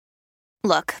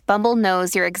Look, Bumble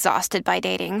knows you're exhausted by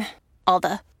dating. All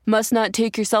the must not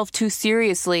take yourself too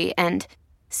seriously and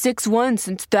 6'1"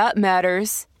 since that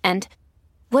matters. And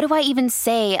what do I even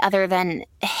say other than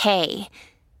hey?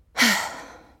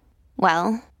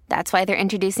 Well, that's why they're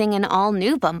introducing an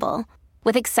all-new Bumble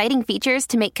with exciting features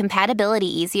to make compatibility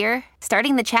easier,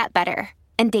 starting the chat better,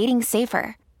 and dating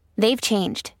safer. They've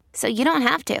changed, so you don't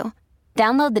have to.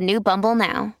 Download the new Bumble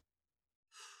now.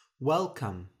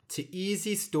 Welcome to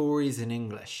Easy Stories in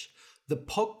English, the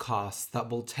podcast that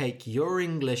will take your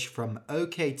English from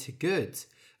okay to good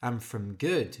and from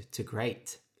good to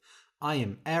great. I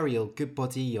am Ariel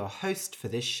Goodbody, your host for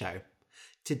this show.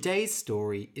 Today's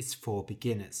story is for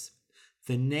beginners.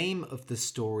 The name of the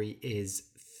story is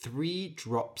 3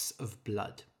 Drops of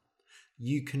Blood.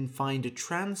 You can find a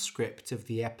transcript of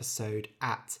the episode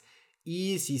at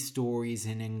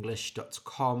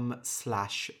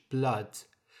easystoriesinenglish.com/blood.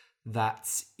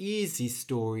 That's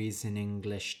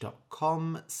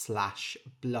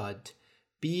easystoriesinenglish.com/blood,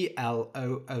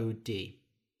 BLOOD.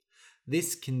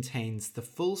 This contains the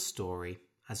full story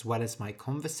as well as my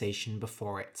conversation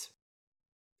before it.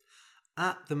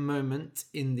 At the moment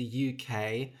in the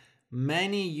UK,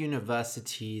 many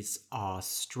universities are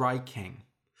striking.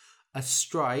 A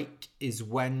strike is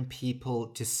when people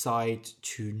decide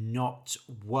to not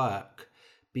work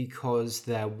because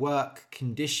their work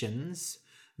conditions,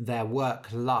 their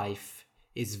work life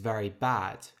is very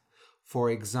bad. For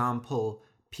example,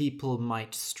 people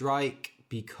might strike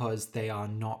because they are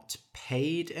not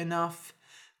paid enough.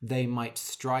 They might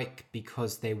strike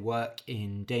because they work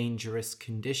in dangerous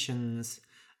conditions,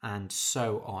 and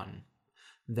so on.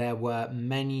 There were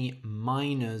many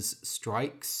miners'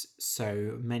 strikes,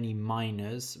 so many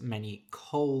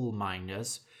coal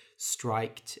miners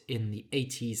striked in the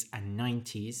 80s and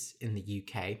 90s in the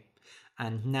UK,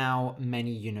 and now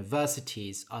many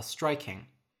universities are striking.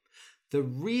 The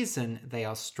reason they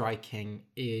are striking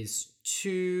is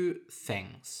 2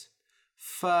 things.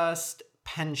 First,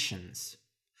 pensions.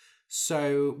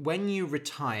 So when you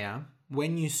retire,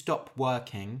 when you stop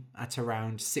working at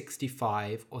around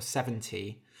 65 or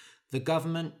 70, the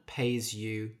government pays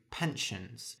you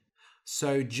pensions.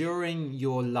 So during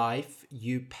your life,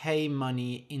 you pay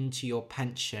money into your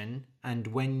pension, and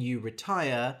when you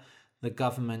retire, the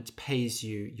government pays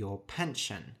you your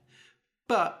pension.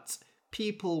 But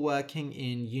people working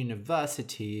in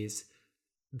universities,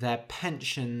 their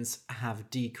pensions have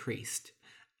decreased.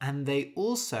 And they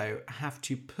also have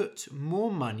to put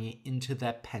more money into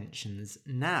their pensions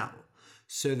now.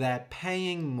 So they're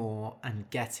paying more and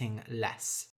getting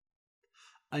less.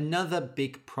 Another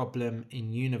big problem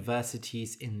in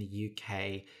universities in the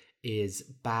UK is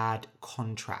bad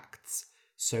contracts.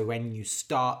 So when you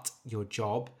start your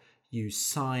job, you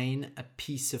sign a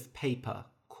piece of paper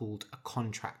called a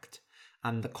contract.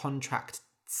 And the contract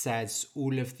says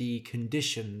all of the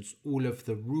conditions, all of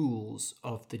the rules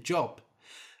of the job.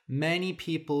 Many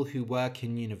people who work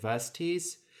in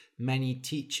universities, many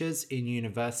teachers in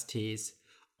universities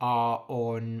are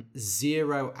on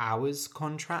 0 hours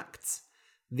contracts.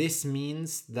 This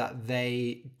means that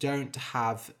they don't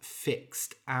have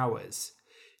fixed hours.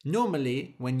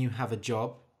 Normally, when you have a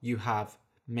job, you have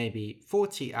maybe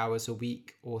 40 hours a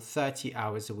week or 30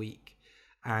 hours a week,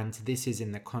 and this is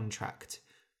in the contract.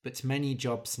 But many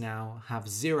jobs now have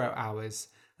 0 hours,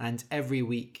 and every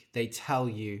week they tell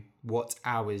you what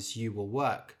hours you will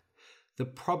work. The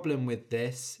problem with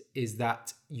this is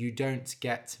that you don't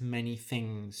get many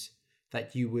things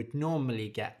that you would normally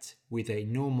get with a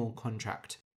normal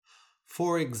contract.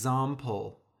 For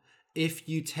example, if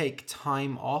you take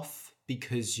time off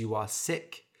because you are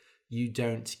sick, you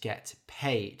don't get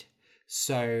paid.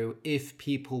 So if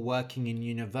people working in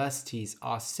universities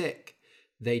are sick,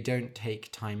 they don't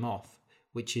take time off,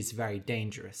 which is very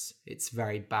dangerous. It's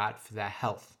very bad for their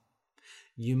health.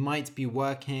 You might be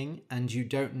working and you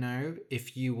don't know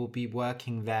if you will be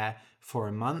working there for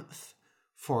a month,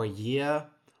 for a year,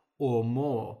 or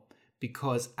more,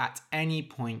 because at any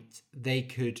point they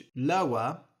could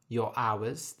lower your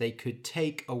hours, they could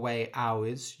take away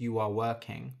hours you are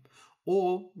working,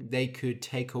 or they could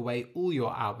take away all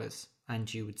your hours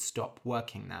and you would stop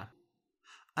working there.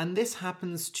 And this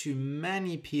happens to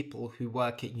many people who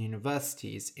work at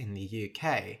universities in the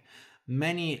UK.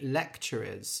 Many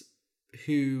lecturers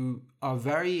who are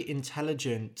very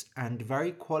intelligent and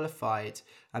very qualified,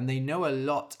 and they know a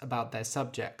lot about their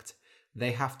subject,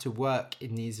 they have to work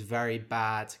in these very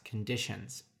bad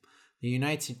conditions. The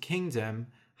United Kingdom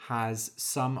has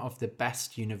some of the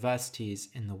best universities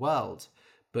in the world,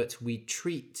 but we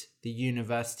treat the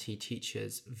university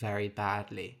teachers very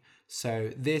badly.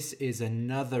 So this is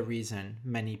another reason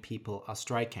many people are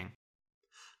striking.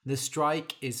 The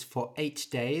strike is for 8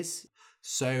 days.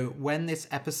 So when this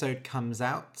episode comes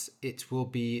out, it will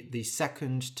be the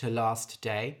second to last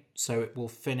day. So it will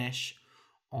finish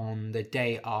on the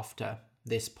day after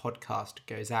this podcast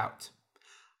goes out.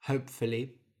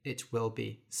 Hopefully, it will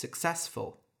be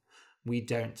successful. We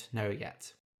don't know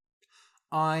yet.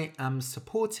 I am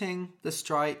supporting the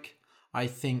strike. I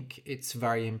think it's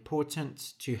very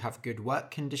important to have good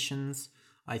work conditions.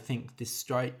 I think this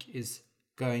strike is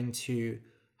going to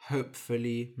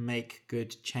hopefully make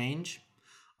good change.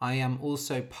 I am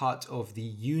also part of the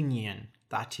union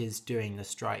that is doing the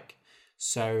strike.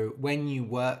 So when you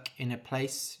work in a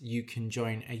place, you can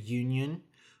join a union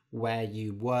where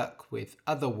you work with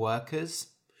other workers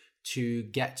to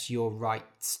get your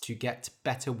rights, to get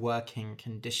better working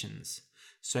conditions.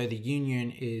 So the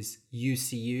union is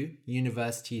UCU,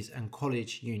 Universities and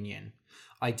College Union.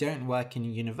 I don't work in a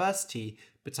university,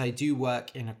 but I do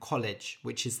work in a college,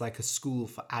 which is like a school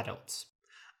for adults.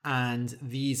 And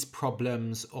these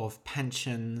problems of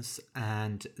pensions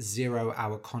and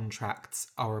 0-hour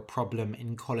contracts are a problem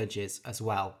in colleges as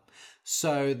well.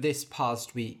 So this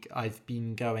past week, I've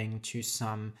been going to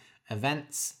some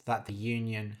events that the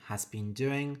union has been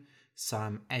doing,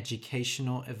 some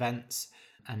educational events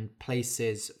and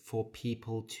places for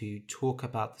people to talk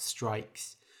about the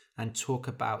strikes and talk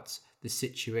about the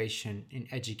situation in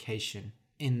education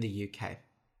in the UK.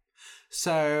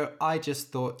 So I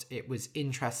just thought it was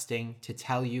interesting to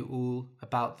tell you all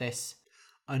about this.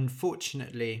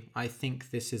 Unfortunately, I think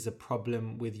this is a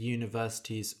problem with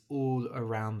universities all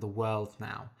around the world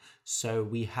now. So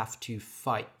we have to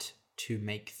fight to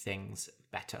make things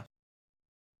better.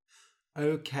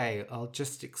 Okay, I'll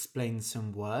just explain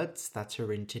some words that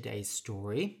are in today's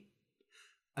story.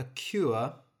 A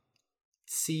cure,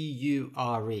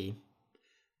 C-U-R-E,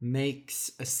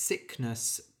 makes a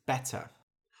sickness better.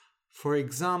 For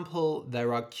example,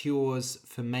 there are cures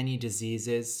for many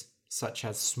diseases, such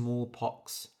as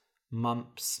smallpox,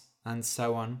 mumps, and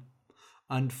so on.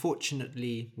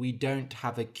 Unfortunately, we don't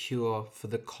have a cure for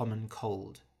the common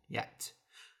cold yet,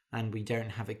 and we don't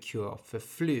have a cure for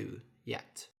flu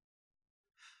yet.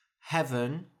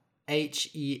 Heaven,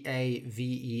 H-E-A-V-E-N,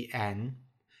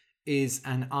 is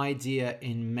an idea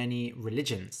in many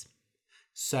religions.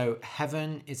 So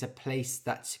heaven is a place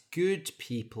that good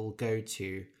people go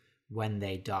to when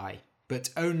they die, but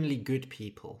only good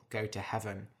people go to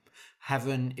heaven.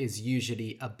 Heaven is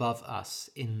usually above us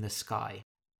in the sky.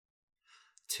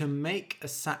 To make a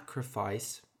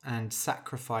sacrifice, and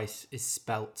sacrifice is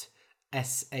spelt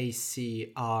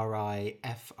S-A-C-R-I-F-I-C-E,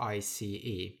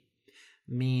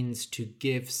 means to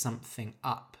give something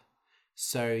up.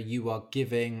 So you are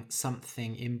giving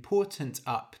something important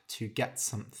up to get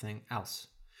something else.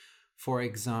 For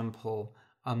example,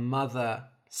 a mother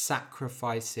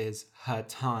sacrifices her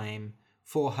time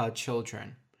for her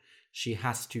children. She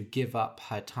has to give up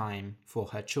her time for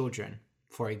her children,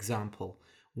 for example,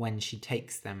 when she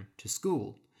takes them to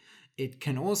school. It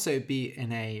can also be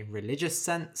in a religious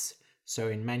sense. So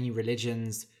in many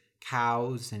religions,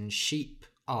 cows and sheep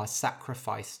are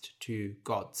sacrificed to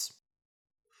gods.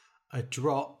 A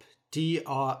drop,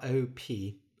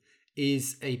 D-R-O-P,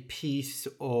 is a piece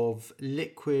of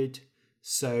liquid.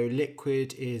 So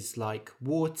liquid is like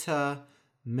water,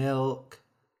 milk,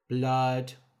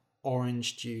 blood,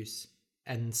 orange juice,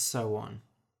 and so on.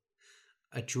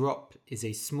 A drop is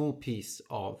a small piece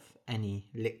of any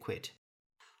liquid.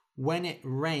 When it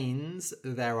rains,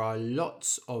 there are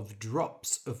lots of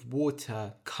drops of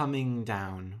water coming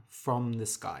down from the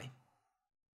sky.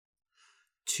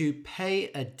 To pay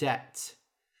a debt,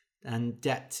 and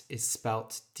debt is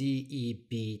spelt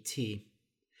D-E-B-T,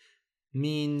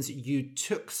 means you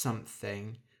took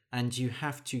something and you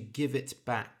have to give it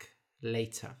back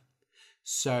later.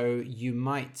 So you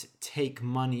might take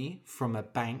money from a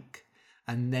bank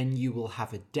and then you will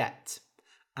have a debt.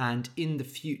 And in the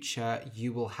future,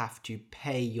 you will have to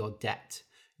pay your debt.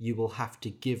 You will have to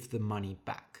give the money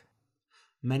back.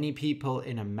 Many people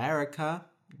in America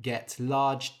get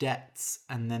large debts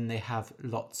and then they have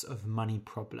lots of money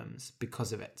problems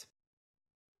because of it.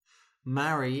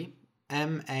 Marry,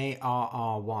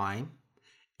 M-A-R-R-Y,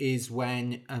 is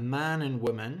when a man and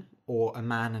woman, or a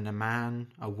man and a man,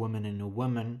 a woman and a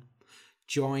woman,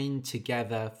 join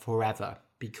together forever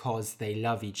because they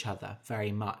love each other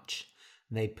very much.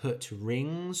 They put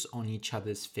rings on each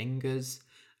other's fingers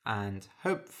and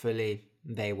hopefully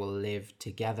they will live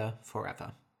together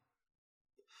forever.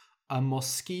 A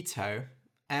mosquito,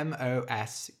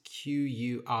 M-O-S-Q-U-I-T-O,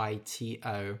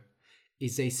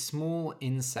 is a small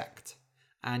insect,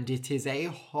 and it is a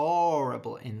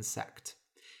horrible insect.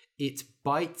 It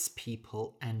bites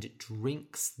people and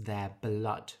drinks their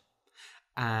blood.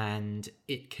 and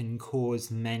it can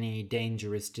cause many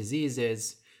dangerous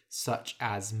diseases such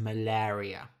as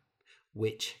malaria,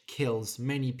 which kills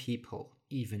many people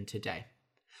even today.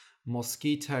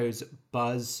 Mosquitoes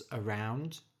buzz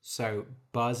around, so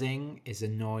buzzing is a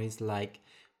noise like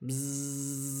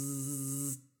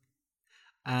bzzz.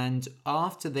 And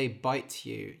after they bite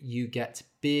you, you get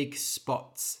big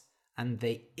spots and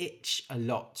they itch a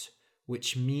lot,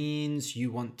 which means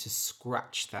you want to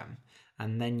scratch them.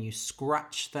 And then you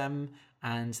scratch them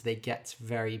and they get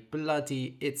very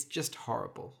bloody. It's just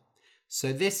horrible.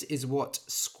 So this is what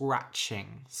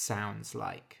scratching sounds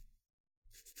like.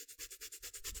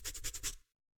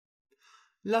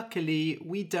 Luckily,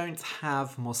 we don't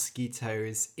have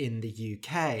mosquitoes in the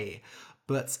UK,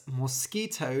 but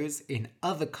mosquitoes in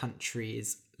other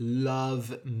countries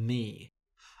love me.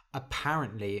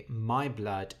 Apparently, my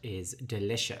blood is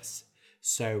delicious.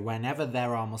 So whenever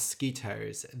there are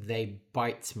mosquitoes, they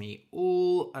bite me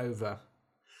all over.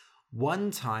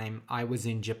 One time I was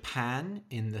in Japan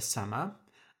in the summer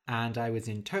and I was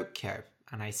in Tokyo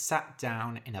and I sat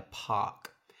down in a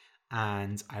park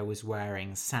and I was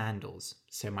wearing sandals,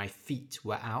 so my feet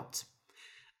were out.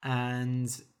 And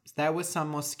there were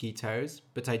some mosquitoes,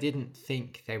 but I didn't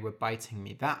think they were biting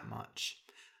me that much.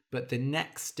 But the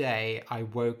next day I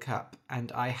woke up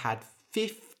and I had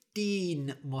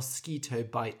 15 mosquito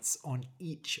bites on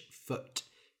each foot.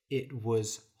 It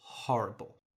was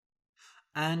horrible.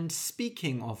 And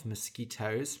speaking of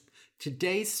mosquitoes,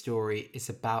 today's story is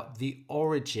about the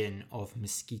origin of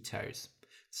mosquitoes.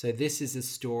 So this is a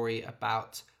story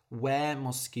about where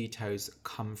mosquitoes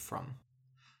come from.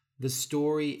 The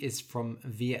story is from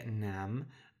Vietnam,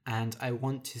 and I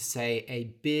want to say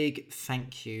a big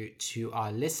thank you to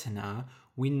our listener,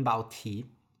 Win Bao Thi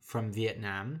from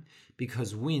Vietnam,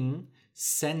 because Win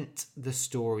sent the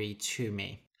story to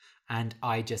me and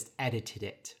I just edited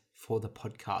it for the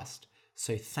podcast.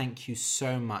 So thank you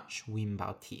so much, Win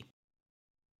Bao Thi.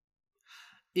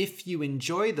 If you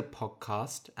enjoy the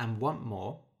podcast and want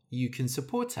more, you can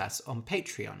support us on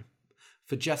Patreon.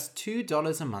 For just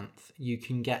 $2 a month, you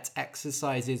can get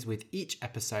exercises with each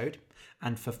episode,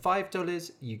 and for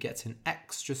 $5, you get an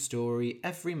extra story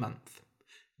every month.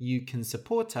 You can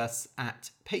support us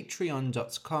at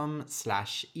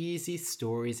patreon.com/Easy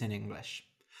Stories in English.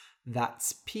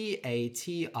 That's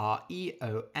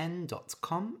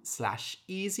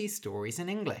patreon.com/Easy Stories in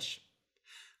English.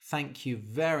 Thank you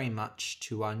very much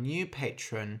to our new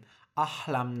patron,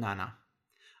 Ahlam Nana.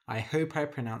 I hope I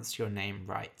pronounced your name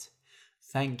right.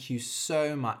 Thank you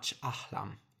so much,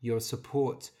 Ahlam. Your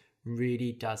support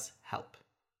really does help.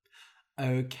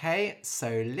 Okay,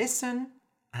 so listen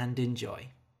and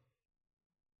enjoy.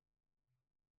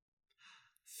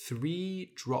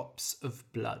 3 Drops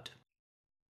of Blood.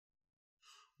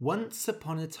 Once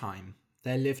upon a time,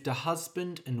 there lived a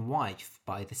husband and wife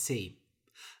by the sea.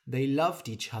 They loved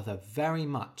each other very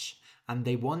much, and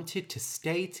they wanted to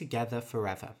stay together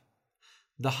forever.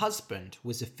 The husband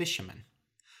was a fisherman.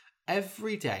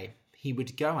 Every day, he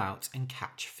would go out and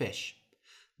catch fish.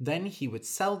 Then he would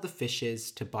sell the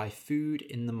fishes to buy food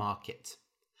in the market.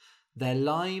 Their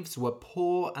lives were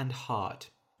poor and hard,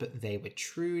 but they were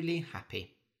truly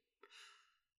happy.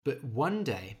 But one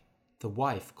day, the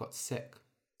wife got sick.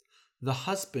 The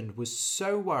husband was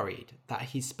so worried that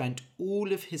he spent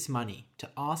all of his money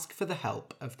to ask for the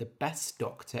help of the best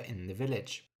doctor in the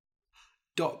village.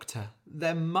 "Doctor,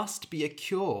 there must be a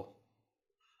cure."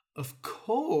 "Of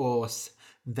course,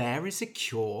 there is a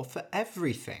cure for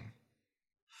everything."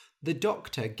 The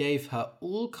doctor gave her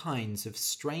all kinds of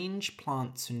strange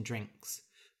plants and drinks,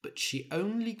 but she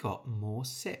only got more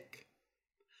sick.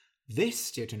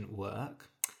 This didn't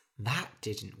work. That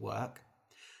didn't work.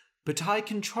 But I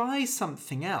can try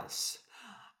something else.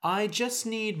 I just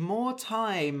need more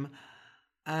time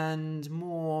and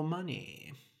more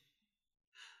money.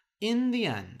 In the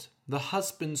end, the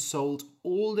husband sold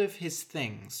all of his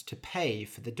things to pay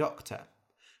for the doctor,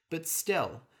 but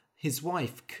still, his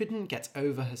wife couldn't get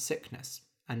over her sickness,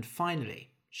 and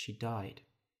finally, she died.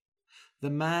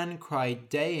 The man cried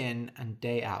day in and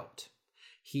day out.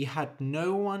 He had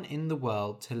no one in the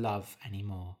world to love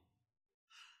anymore.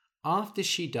 After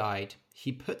she died,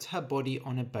 he put her body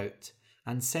on a boat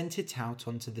and sent it out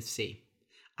onto the sea,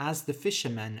 as the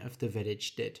fishermen of the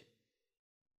village did.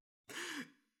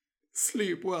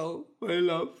 "Sleep well, my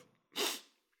love.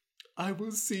 I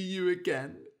will see you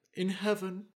again in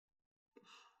heaven."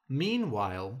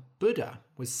 Meanwhile, Buddha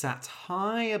was sat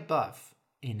high above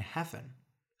in heaven.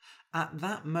 At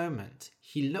that moment,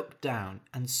 he looked down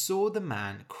and saw the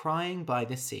man crying by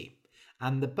the sea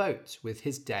and the boat with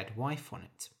his dead wife on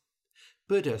it.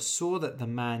 Buddha saw that the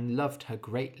man loved her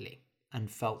greatly,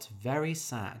 and felt very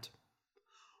sad.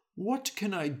 "What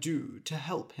can I do to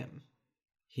help him?"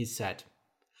 he said.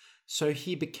 So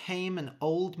he became an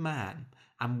old man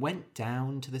and went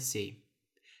down to the sea.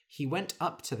 He went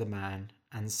up to the man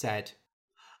and said,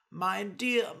 "My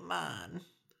dear man,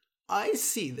 I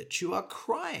see that you are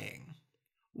crying.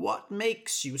 What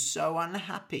makes you so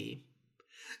unhappy?"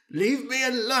 "Leave me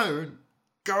alone!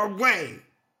 Go away!"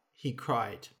 he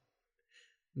cried.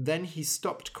 Then he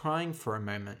stopped crying for a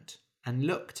moment and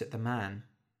looked at the man.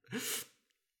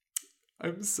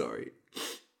 "I'm sorry.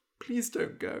 Please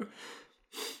don't go.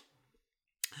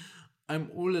 I'm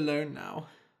all alone now,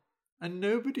 and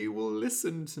nobody will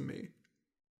listen to me."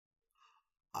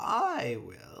 "I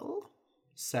will,"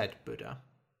 said Buddha.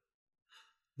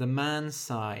 The man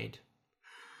sighed.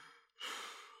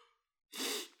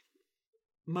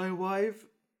 "My wife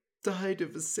died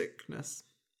of a sickness.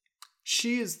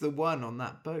 She is the one on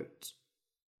that boat."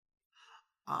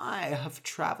 "I have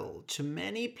travelled to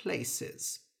many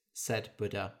places," said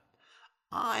Buddha.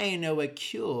 "I know a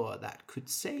cure that could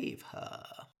save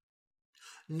her."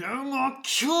 "No more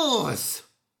cures!"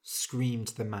 screamed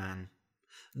the man.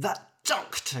 "That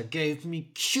doctor gave me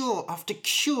cure after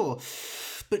cure,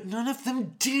 but none of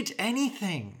them did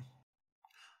anything."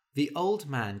 The old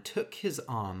man took his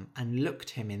arm and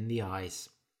looked him in the eyes.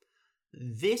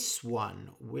 "This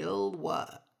one will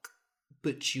work,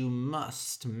 but you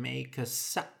must make a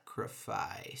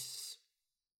sacrifice."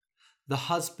 The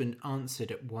husband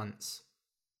answered at once,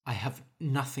 "I have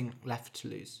nothing left to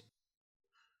lose."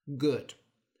 "Good.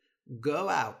 Go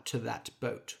out to that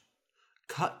boat,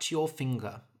 cut your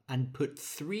finger, and put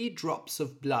 3 drops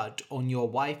of blood on your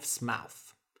wife's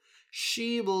mouth.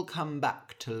 She will come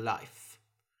back to life.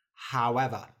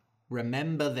 However,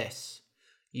 remember this,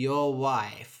 your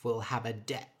wife will have a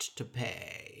debt to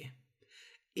pay.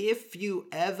 If you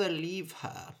ever leave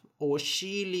her, or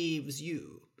she leaves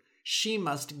you, she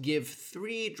must give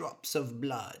 3 drops of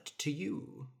blood to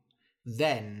you.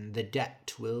 Then the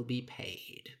debt will be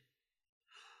paid."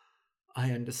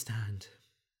 "I understand."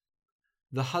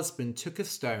 The husband took a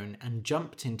stone and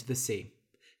jumped into the sea.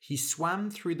 He swam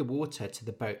through the water to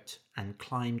the boat and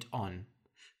climbed on.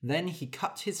 Then he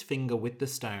cut his finger with the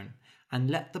stone and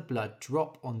let the blood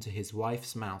drop onto his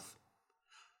wife's mouth.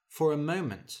 For a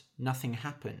moment, nothing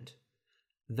happened.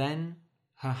 Then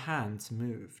her hands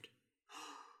moved.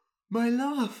 "My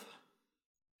love!"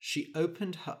 She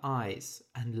opened her eyes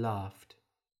and laughed.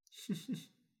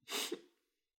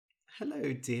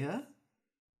 "Hello, dear."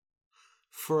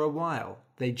 For a while,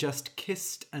 they just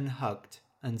kissed and hugged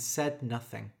and said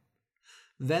nothing.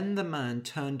 Then the man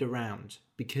turned around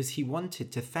because he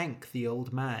wanted to thank the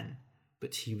old man,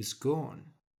 but he was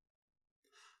gone.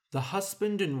 The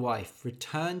husband and wife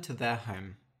returned to their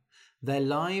home. Their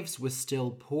lives were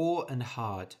still poor and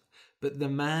hard, but the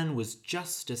man was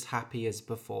just as happy as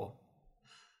before.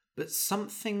 But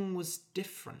something was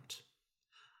different.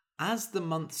 As the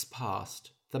months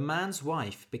passed, the man's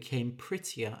wife became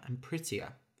prettier and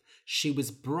prettier. She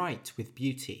was bright with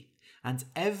beauty, and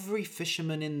every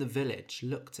fisherman in the village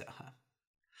looked at her.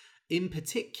 In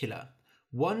particular,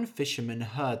 one fisherman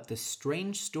heard the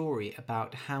strange story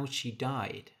about how she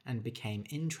died and became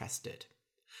interested.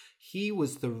 He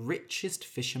was the richest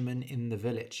fisherman in the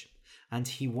village, and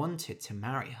he wanted to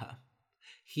marry her.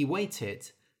 He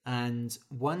waited, and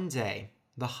one day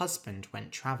the husband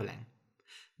went travelling.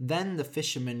 Then the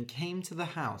fisherman came to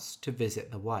the house to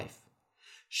visit the wife.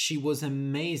 She was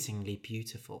amazingly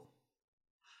beautiful.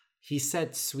 He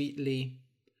said sweetly,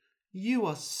 "You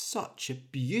are such a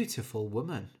beautiful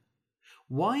woman.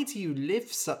 Why do you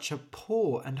live such a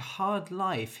poor and hard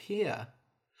life here?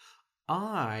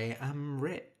 I am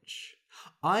rich.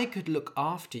 I could look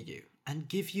after you and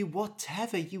give you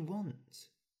whatever you want.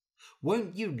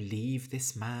 Won't you leave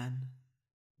this man?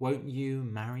 Won't you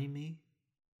marry me?"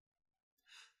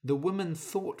 The woman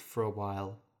thought for a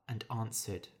while and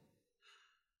answered,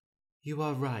 "You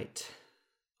are right.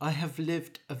 I have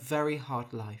lived a very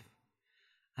hard life,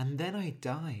 and then I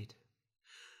died.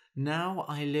 Now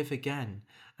I live again,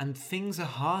 and things are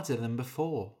harder than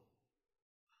before.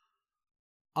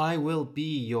 I will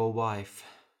be your wife,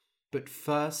 but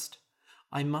first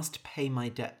I must pay my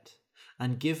debt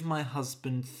and give my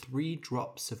husband 3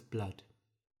 drops of blood."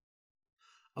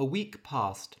 A week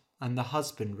passed, and the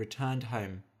husband returned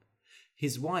home.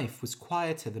 His wife was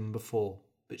quieter than before,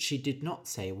 but she did not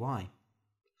say why.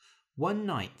 One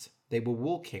night they were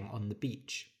walking on the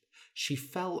beach. She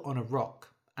fell on a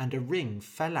rock, and a ring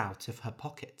fell out of her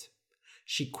pocket.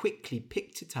 She quickly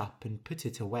picked it up and put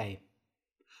it away.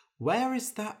 "Where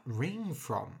is that ring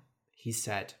from?" he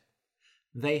said.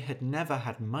 They had never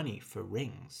had money for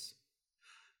rings.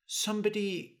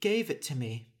 Somebody gave it to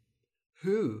me.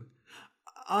 Who?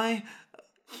 I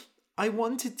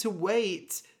wanted to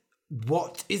wait.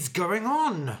 What is going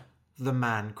on? The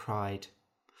man cried.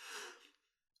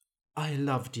 I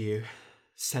loved you,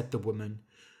 said the woman,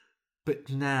 but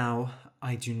now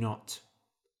I do not.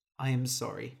 I am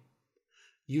sorry.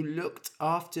 You looked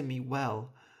after me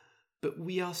well, but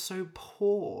we are so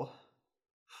poor.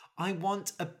 I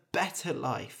want a better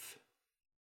life.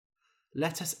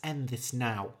 Let us end this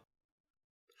now.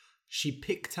 She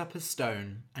picked up a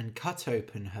stone and cut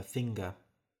open her finger.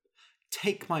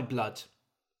 Take my blood.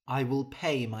 I will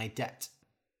pay my debt.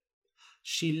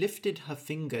 She lifted her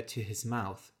finger to his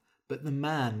mouth, but the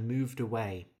man moved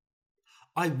away.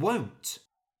 I won't.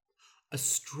 A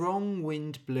strong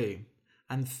wind blew,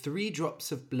 and 3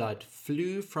 drops of blood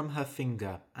flew from her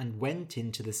finger and went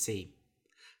into the sea.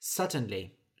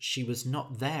 Suddenly, she was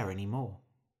not there any more.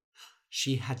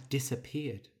 She had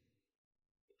disappeared.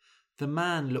 The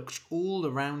man looked all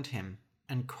around him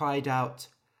and cried out,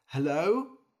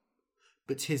 "Hello?"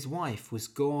 But his wife was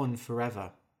gone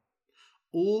forever.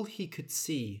 All he could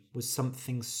see was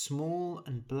something small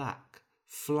and black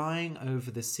flying over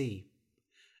the sea.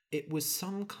 It was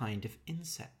some kind of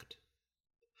insect.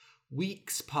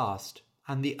 Weeks passed,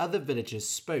 and the other villagers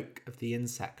spoke of the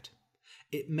insect.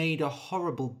 It made a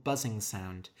horrible buzzing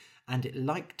sound, and it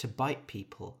liked to bite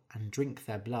people and drink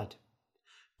their blood.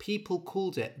 People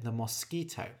called it the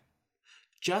mosquito.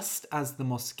 Just as the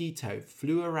mosquito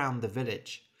flew around the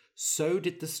village, so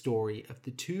did the story of the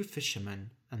 2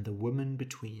 fishermen and the woman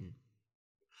between.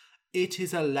 It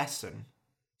is a lesson,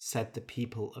 said the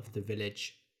people of the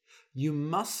village. You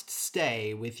must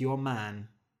stay with your man.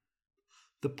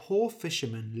 The poor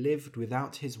fisherman lived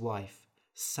without his wife,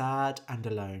 sad and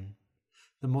alone.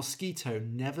 The mosquito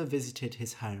never visited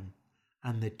his home,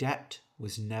 and the debt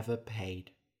was never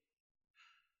paid.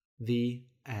 The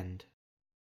end.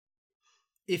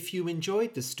 If you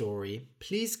enjoyed the story,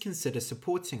 please consider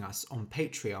supporting us on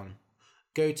Patreon.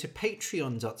 Go to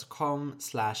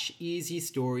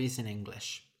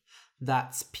patreon.com/easystoriesinenglish.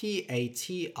 That's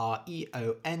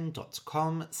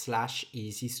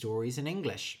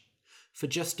patreon.com/easystoriesinenglish. For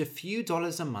just a few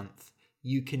dollars a month,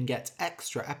 you can get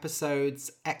extra episodes,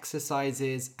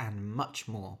 exercises, and much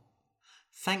more.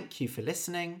 Thank you for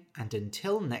listening, and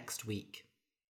until next week.